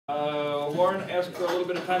Warren asked for a little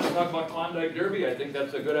bit of time to talk about Klondike Derby. I think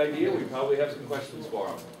that's a good idea. We probably have some questions for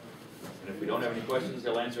him. And if we don't have any questions,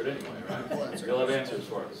 he'll answer it anyway, right? He'll have answers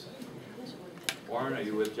for us. Warren, are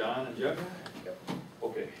you with John and Jeff?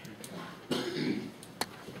 Okay. This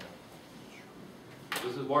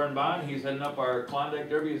is Warren Bond. He's heading up our Klondike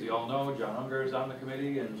Derby. As you all know, John Unger is on the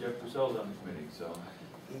committee and Jeff Purcell's on the committee. So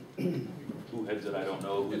who heads it, I don't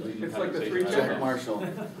know. Who's leading the like the three conversation? Jack Marshall.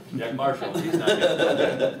 Jack Marshall. He's not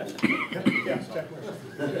yet. Yeah, Jack Marshall.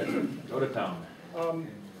 Go to town. I'm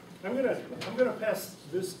gonna pass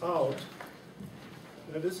this out.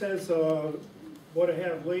 This has what I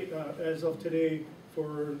have late as of today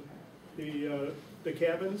for the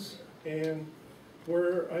cabins and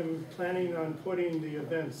where I'm planning on putting the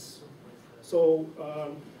events. So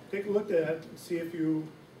take a look at that, see if you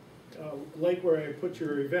like where I put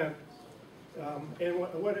your event. And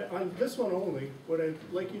what on this one only, what I'd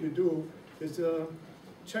like you to do is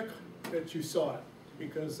check that you saw it,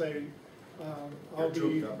 because I'll be. Your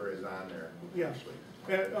troop number is on there. Yeah, actually.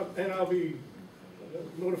 and I'll be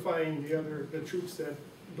notifying the troops that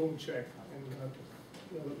don't check, and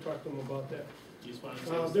talk to them about that. You just want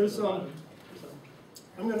to There's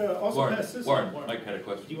I'm gonna also pass this. Warren, Mike had a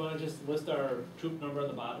question. Do you want to just list our troop number on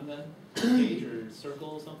the bottom then? Page or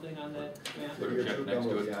circle something on that map? Put a Your check troop next to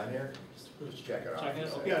number it. is on here. Just check it out. Check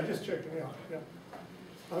it, okay. Yeah, just checking it out. Yeah.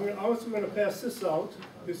 I'm also going to pass this out.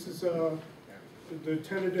 This is the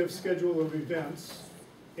tentative schedule of events,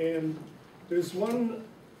 and there's one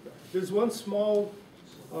small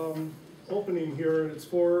opening here. It's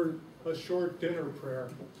for a short dinner prayer.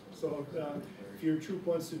 So if your troop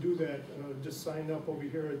wants to do that, just sign up over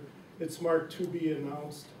here. It's marked to be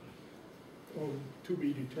announced, or to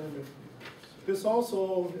be determined. This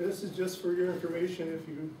is just for your information if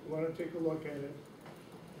you want to take a look at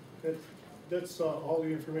it. That's all the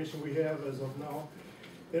information we have as of now.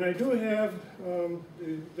 And I do have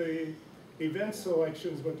the event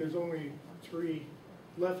selections, but there's only 3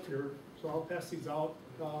 left here, so I'll pass these out.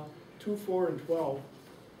 2, 4, and 12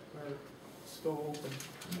 are still open.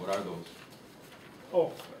 What are those?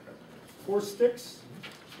 Oh, 4 sticks,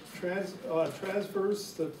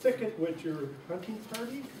 traverse the thicket with your hunting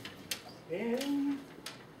party, and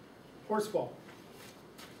horseball.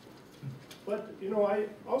 But, I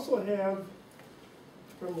also have,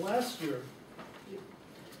 from last year,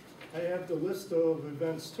 I have the list of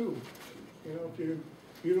events too. If you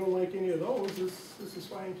don't like any of those, this is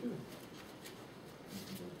fine too.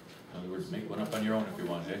 In other words, make one up on your own if you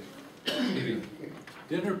want, eh?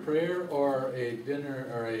 Dinner prayer or a dinner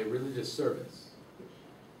or a religious service?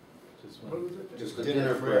 Just What one. was it? Just a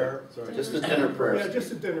dinner prayer. Sorry. Just a dinner prayer. Yeah,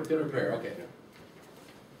 just a dinner prayer. Dinner prayer, okay.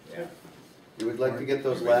 Yeah. You would like to get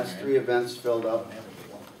those last 3 events filled up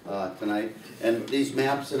tonight. And these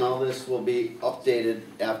maps and all this will be updated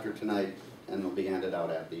after tonight and will be handed out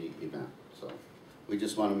at the event. So we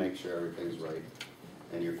just want to make sure everything's right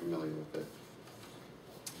and you're familiar with it.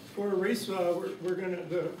 For a race,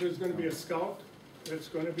 there's gonna be a scout that's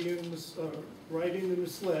gonna be in this, riding in the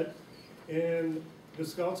sled, and the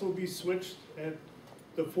scouts will be switched at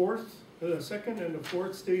the 2nd and the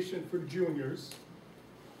 4th station for juniors,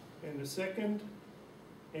 and the 2nd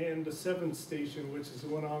and the 7th station, which is the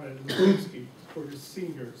one out at Lewski, for the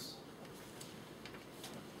seniors.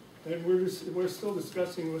 And we're still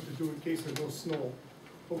discussing what to do in case there's no snow.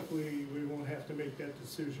 Hopefully, we won't have to make that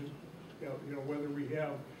decision, whether we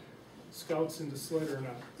have scouts in the sled or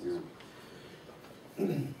not. Yeah.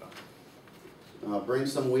 Bring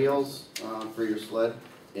some wheels for your sled,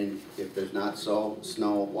 and if there's not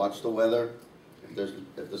snow, watch the weather.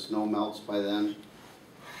 If the snow melts by then,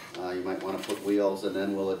 you might want to put wheels, and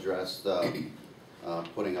then we'll address the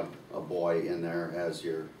putting a buoy in there as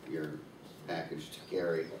your package to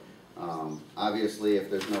carry. Obviously, if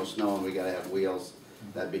there's no snow and we got to have wheels,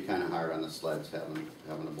 that'd be kind of hard on the sleds having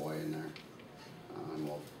a buoy in there, and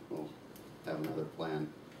we'll have another plan.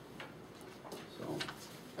 So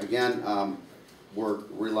again, we're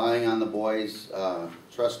relying on the boys'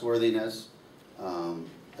 trustworthiness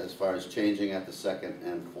as far as changing at the 2nd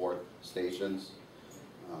and 4th stations.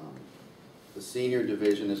 The senior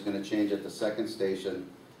division is going to change at the 2nd station,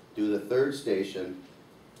 do the 3rd station,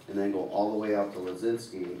 and then go all the way out to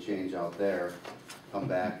Lazinski and change out there, come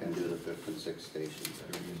back and do the 5th and 6th stations.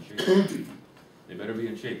 They better be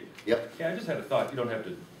in shape. Yep. Yeah, I just had a thought. You don't have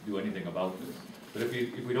to do anything about this. But if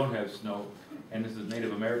we don't have snow, and this is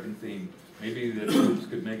Native American theme, maybe the troops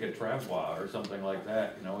could make a travois or something like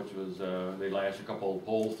that, which was, they lash a couple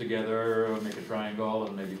poles together, make a triangle,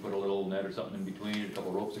 and maybe put a little net or something in between, a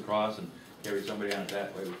couple ropes across, and carry somebody on it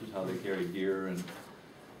that way, which is how they carry gear and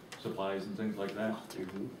supplies and things like that.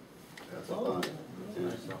 Mm-hmm. That's Oh.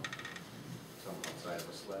 outside of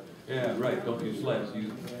a sled. Yeah, right, don't use sleds,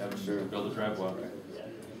 you have Sure. them build a tripod.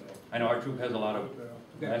 I know our troop has a lot of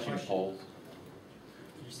lashing poles.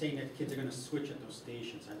 You're saying that kids are gonna switch at those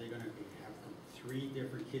stations, are they gonna have 3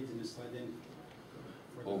 different kids in the sled then?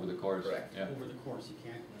 for Over the course, Correct. yeah. Over the course, you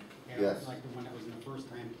can't Yes. have like the one that was in the first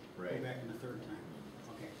time, go Right. back in the third time.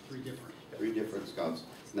 Okay, 3 different. 3 different scouts,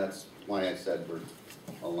 and that's why I said we're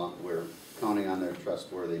counting on their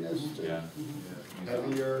trustworthiness to. Yeah.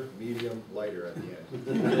 Heavier, medium, lighter at the end.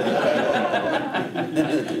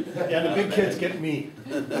 Yeah, the big kids get me.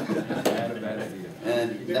 Not a bad idea.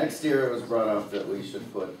 And next year it was brought up that we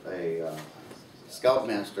should put a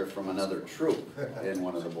scoutmaster from another troop in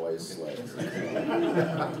one of the boys' sleds.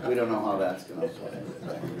 We don't know how that's gonna play.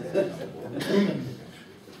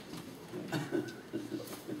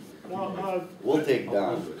 Now, We'll take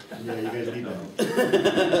Don. Yeah, you guys need that.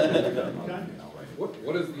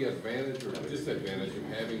 What is the advantage or disadvantage of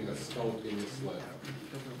having a scout in your sled?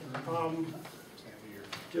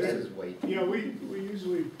 Just as weight, yeah, we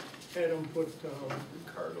usually had them put,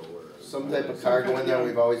 cargo or. Some type of cargo in there,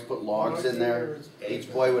 we've always put logs in there. Each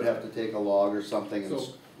boy would have to take a log or something and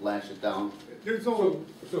So- lash it down. there's no,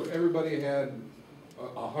 So if everybody had a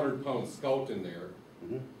 100-pound scout in there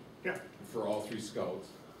Mhm. yeah, for all 3 scouts,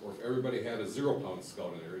 or if everybody had a 0-pound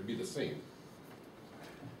scout in there, it'd be the same.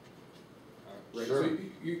 Right, so Sure.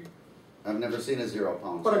 you, I've never seen a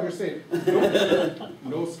 0-pound. but I'm just saying,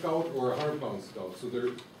 no scout or a 100-pound scout, so they're,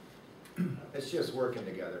 It's just working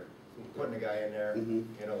together, putting a guy in there, Mhm.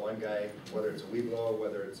 you know, one guy, whether it's a weeblo,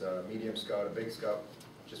 whether it's a medium scout, a big scout,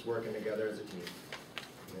 just working together as a team,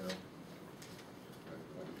 you know?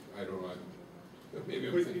 I don't know, maybe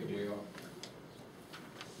I'm thinking way off.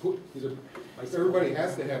 If everybody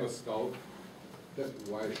has to have a scout, then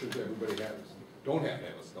why should everybody don't have to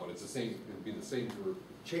have a scout? It's the same, it'd be the same for,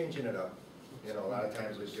 Changing it up, you know, a lot of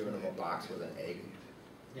times we've given them a box with an egg,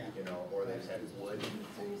 Yeah. you know, or they've had wood,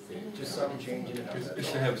 just something changing it up. Just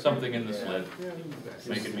that's to all. have something in the Yeah. sled, yeah.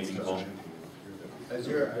 make it meaningful. Are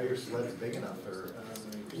your sleds big enough for?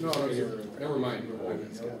 No, never mind,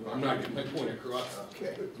 I'm not getting my point across.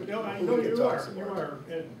 Okay. No, I We know can you talk are, some you more. are,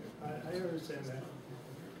 and I understand that.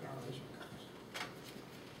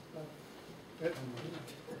 That-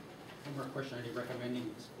 One more question, are they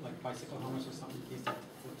recommending like bicycle helmets or something in case that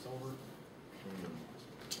flips over?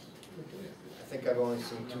 I think I've only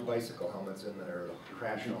seen 2 bicycle helmets in there,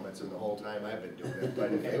 crash helmets in the whole time I've been doing it,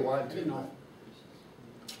 but if they want I didn't to. know.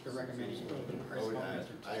 They're recommending price helmets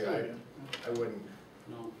or I wouldn't,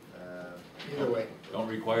 no. either way, Don't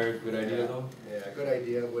require it, good idea though? yeah, good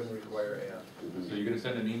idea, wouldn't require, yeah. So you're gonna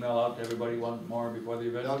send an email out to everybody one more before the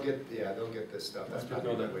event? They'll get this stuff, that's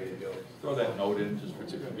probably the way to do it. Throw that note in, just for,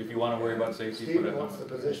 if you wanna worry about safety, put Stephen, it what's the on.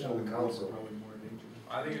 position of the council?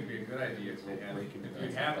 I think it'd be a good idea if they had, if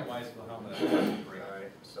you have a bicycle helmet, that'd be great.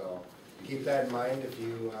 Alright, so keep that in mind if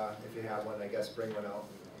you have one, I guess bring one out.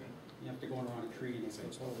 You have to go around a tree and it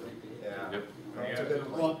flips over. Yeah. Yep. That's a good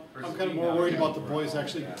point. Well, I'm kind of more worried about the boys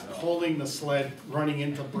actually holding the sled, running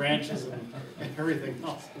into branches and everything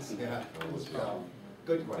else. Yeah, so,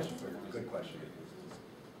 good question, good question.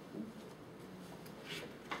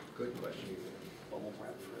 Good question.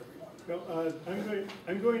 Well,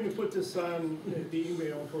 I'm going to put this on the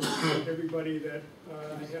email for everybody that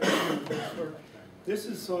I have this for. This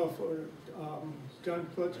is for John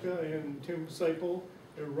Klutzka and Tim Seipel.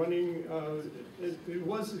 They're running, it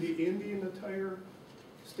was the Indian attire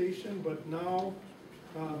station, but now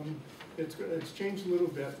it's changed a little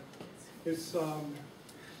bit. It's going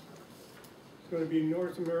to be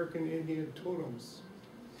North American Indian totems.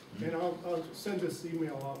 And I'll send this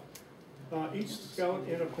email out. Each scout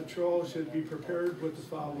in a patrol should be prepared with the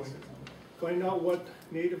following. Find out what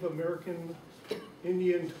Native American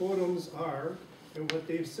Indian totems are and what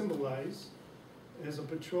they symbolize. As a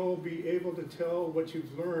patrol, be able to tell what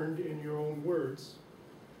you've learned in your own words.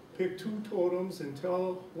 Pick 2 totems and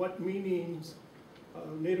tell what meanings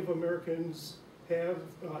Native Americans have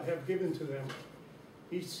given to them.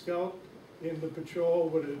 Each scout in the patrol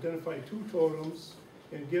would identify 2 totems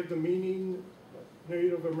and give the meaning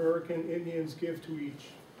Native American Indians give to each.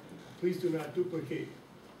 Please do not duplicate.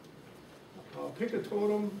 Pick a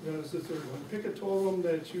totem, that's the 3rd one. Pick a totem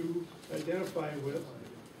that you identify with.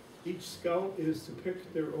 Each scout is to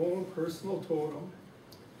pick their own personal totem.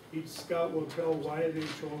 Each scout will tell why they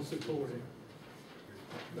chose the totem.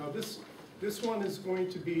 Now this one is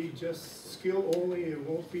going to be just skill only. It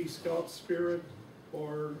won't be scout spirit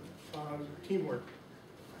or teamwork.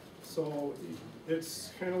 So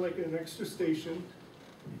it's kind of like an extra station,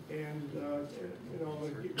 and you know,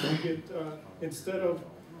 you get instead of,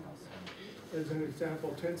 as an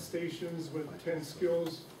example, 10 stations with 10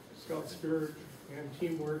 skills, scout spirit and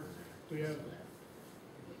teamwork. We have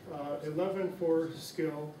 11 for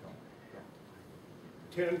skill,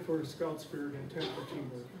 10 for scout spirit, and 10 for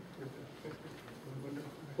teamwork.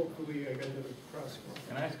 Hopefully I got it across.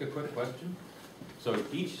 Can I ask a quick question? So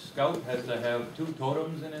each scout has to have 2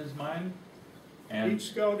 totems in his mind? And,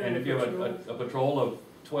 Each scout and and if you have a patrol of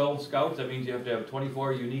 12 scouts, that means you have to have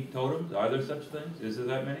 24 unique totems? Are there such things? Is there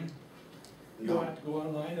that many? You'll have to go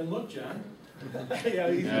online and look, John.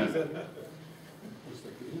 Yeah, he's Yeah. a-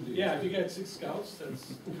 Yeah, if you got 6 scouts, that's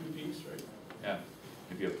 2 apiece, right? Yeah,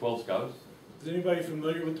 if you have 12 scouts? Is anybody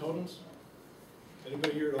familiar with totems?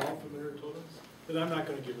 Anybody here at all familiar with totems? Then I'm not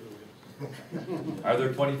gonna give it away. Are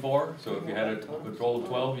there 24? So if you had a patrol of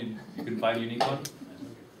 12, you can find a unique one?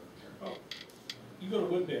 Oh, you go to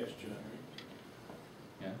Wood Badge, John,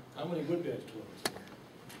 right? Yeah, How many Wood Badge totems?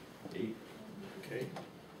 8. Okay,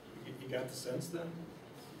 you got the sense then?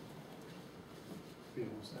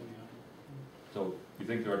 So you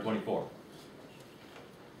think there are 24?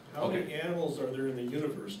 How many animals are there in the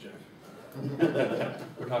universe, Jeff?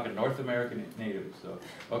 We're talking North American natives, so,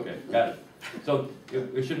 okay, got it. So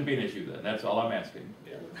it shouldn't be an issue then, that's all I'm asking.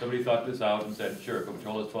 Yeah. Somebody thought this out and said, sure, if a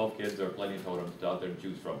patrol has 12 kids, there are plenty of totems out there to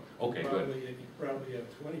choose from. Okay, good. You probably have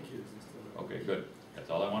 20 kids instead of. Okay, good. That's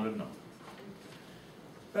all I wanted to know.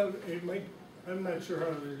 Well, it might, I'm not sure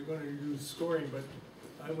how they're gonna use scoring, but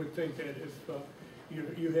I would think that if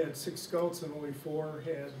you had 6 scouts and only 4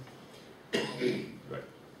 had, Right.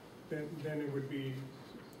 then it would be,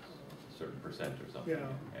 Certain percent or something.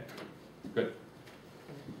 Yeah. Good.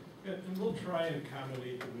 Yeah, and we'll try and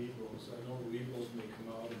accommodate the Weeblos. I know the Weeblos may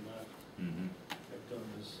come out and not Mm-hmm. have done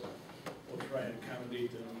this, so we'll try and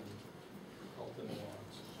accommodate them and help them along.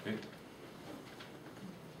 So. Okay.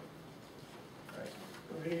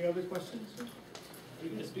 any other questions? Are you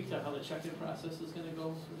gonna speak to how the check-in process is gonna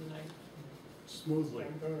go for the night? Smoothly.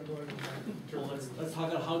 I'm gonna go ahead and Well, let's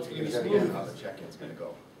talk about how it's gonna be Again, smooth. how the check-in's gonna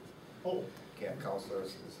go. Oh, Camp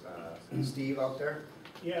counselors, is Steve out there?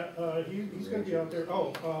 yeah, he's gonna be out there.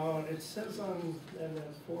 Oh, it says on, in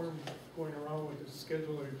that form going around with the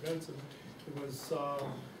schedule of events, and it was,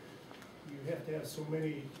 you have to have so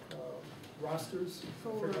many rosters.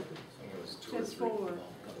 4. I think it was 2 or Says 3. 4.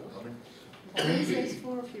 How many? It says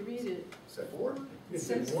 4 if you read it. Said 4? It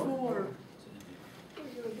says 4. What are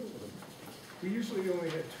you gonna do with them? We usually only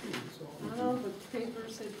had 2, so. I know, but the paper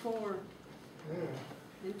said 4. Yeah.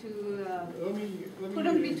 And to Let me. put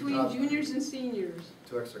them between juniors and seniors.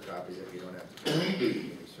 2 extra copies if you don't have to.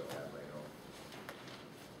 We still have, I know.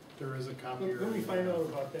 There is a copy. Let me find out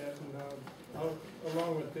about that, and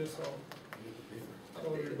along with this, I'll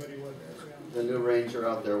tell everybody what, yeah. The new ranger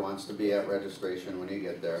out there wants to be at registration when you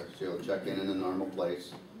get there. She'll check in a normal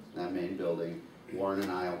place, that main building. Warren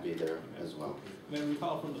and I will be there as well. And I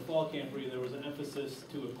recall from the fall camp where there was an emphasis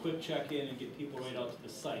to a quick check-in and get people right out to the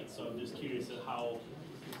site. So I'm just curious at how,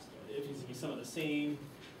 if it's gonna be some of the same,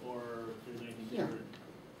 or if there's anything Yeah. different.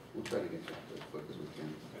 We'll try to get you as quick as we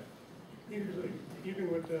can. Usually,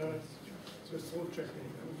 even with the slow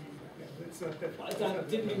checking, it's not that. Well, I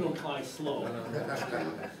didn't even imply slow.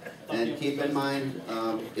 And keep in mind,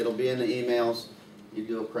 it'll be in the emails, you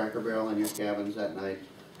do a Cracker Barrel in your cabins at night.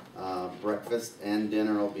 Breakfast and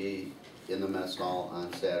dinner will be in the mess hall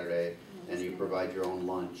on Saturday, and you provide your own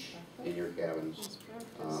lunch in your cabins.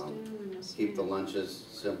 Keep the lunches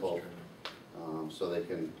simple, so they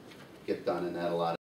can get done in that allotted